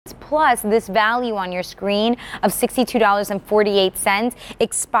Plus, this value on your screen of $62.48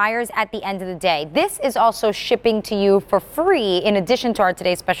 expires at the end of the day. This is also shipping to you for free in addition to our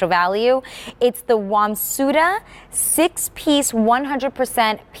today's special value. It's the Wamsutta 6-piece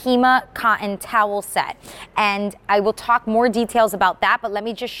 100% Pima cotton towel set. And I will talk more details about that, but let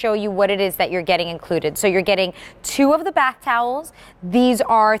me just show you what it is that you're getting included. So you're getting 2 of the bath towels. These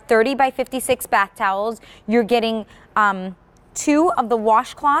are 30 by 56 bath towels. You're getting 2 of the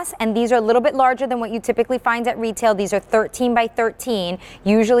washcloths, and these are a little bit larger than what you typically find at retail. These are 13 by 13.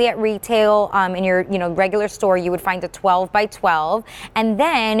 Usually at retail, in your regular store, you would find a 12 by 12. And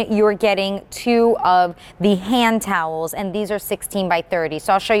then you're getting 2 of the hand towels, and these are 16 by 30.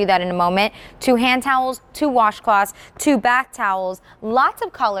 So I'll show you that in a moment. 2 hand towels, 2 washcloths, 2 bath towels. Lots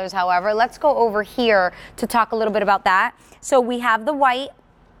of colors, however. Let's go over here to talk a little bit about that. So we have the white.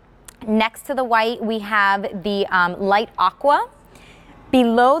 Next to the white, we have the light aqua.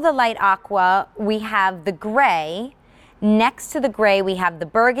 Below the light aqua, we have the gray. Next to the gray, we have the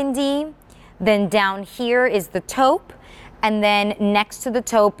burgundy. Then down here is the taupe. And then next to the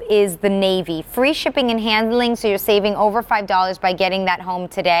taupe is the navy. Free shipping and handling, so you're saving over $5 by getting that home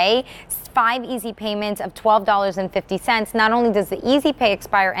today. 5 easy payments of $12.50. Not only does the easy pay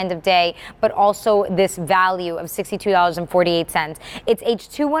expire end of day, but also this value of $62.48. It's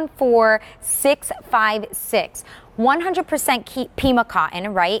H214656. 100% Pima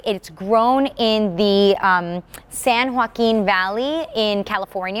cotton, right? It's grown in the San Joaquin Valley in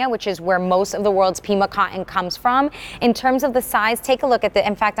California, which is where most of the world's Pima cotton comes from. In terms of the size, take a look at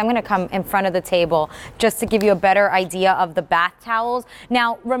in fact, I'm going to come in front of the table just to give you a better idea of the bath towels.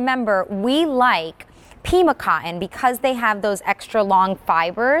 Now, remember, we like Pima cotton because they have those extra long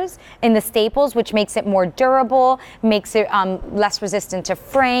fibers in the staples, which makes it more durable, makes it less resistant to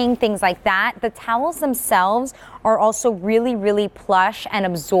fraying, things like that. The towels themselves are also really, really plush and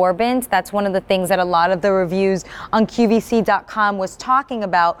absorbent. That's one of the things that a lot of the reviews on QVC.com was talking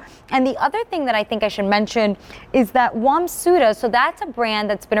about. And the other thing that I think I should mention is that Wamsutta, so that's a brand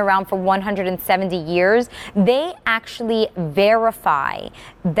that's been around for 170 years. They actually verify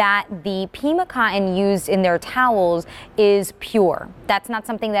that the Pima cotton used in their towels is pure. That's not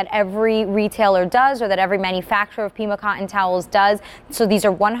something that every retailer does or that every manufacturer of Pima cotton towels does. So these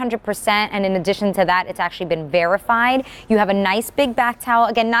are 100%, and in addition to that, it's actually been verified. You have a nice big bath towel.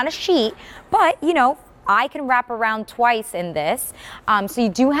 Again, not a sheet, but I can wrap around twice in this. So you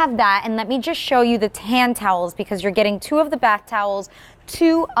do have that. And let me just show you the hand towels, because you're getting 2 of the bath towels,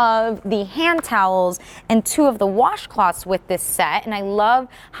 2 of the hand towels, and 2 of the washcloths with this set. And I love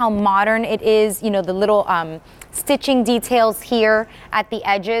how modern it is. The little stitching details here at the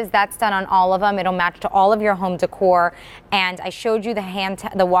edges, that's done on all of them. It'll match to all of your home decor. And I showed you the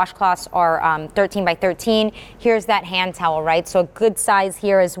washcloths are 13 by 13. Here's that hand towel, right? So a good size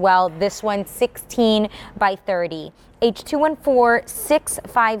here as well. This one 16 by 30.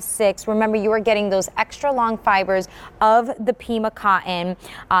 H214656. Remember, you are getting those extra long fibers of the Pima cotton.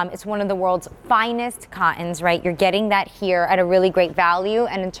 It's one of the world's finest cottons, right? You're getting that here at a really great value.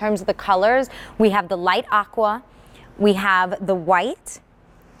 And in terms of the colors, we have the light aqua, we have the white,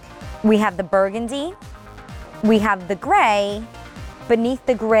 we have the burgundy, we have the gray. Beneath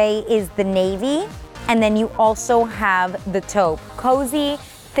the gray is the navy. And then you also have the taupe. Cozy,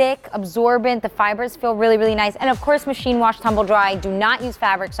 thick, absorbent. The fibers feel really, really nice. And of course, machine wash, tumble dry. Do not use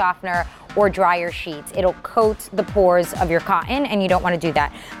fabric softener or dryer sheets. It'll coat the pores of your cotton, and you don't want to do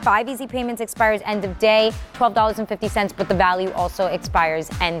that. 5 easy payments, expires end of day, $12.50, but the value also expires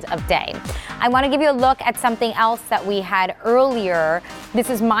end of day. I want to give you a look at something else that we had earlier. This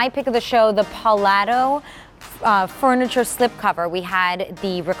is my pick of the show, the Palado furniture slipcover. We had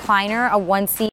the recliner, a 1-seat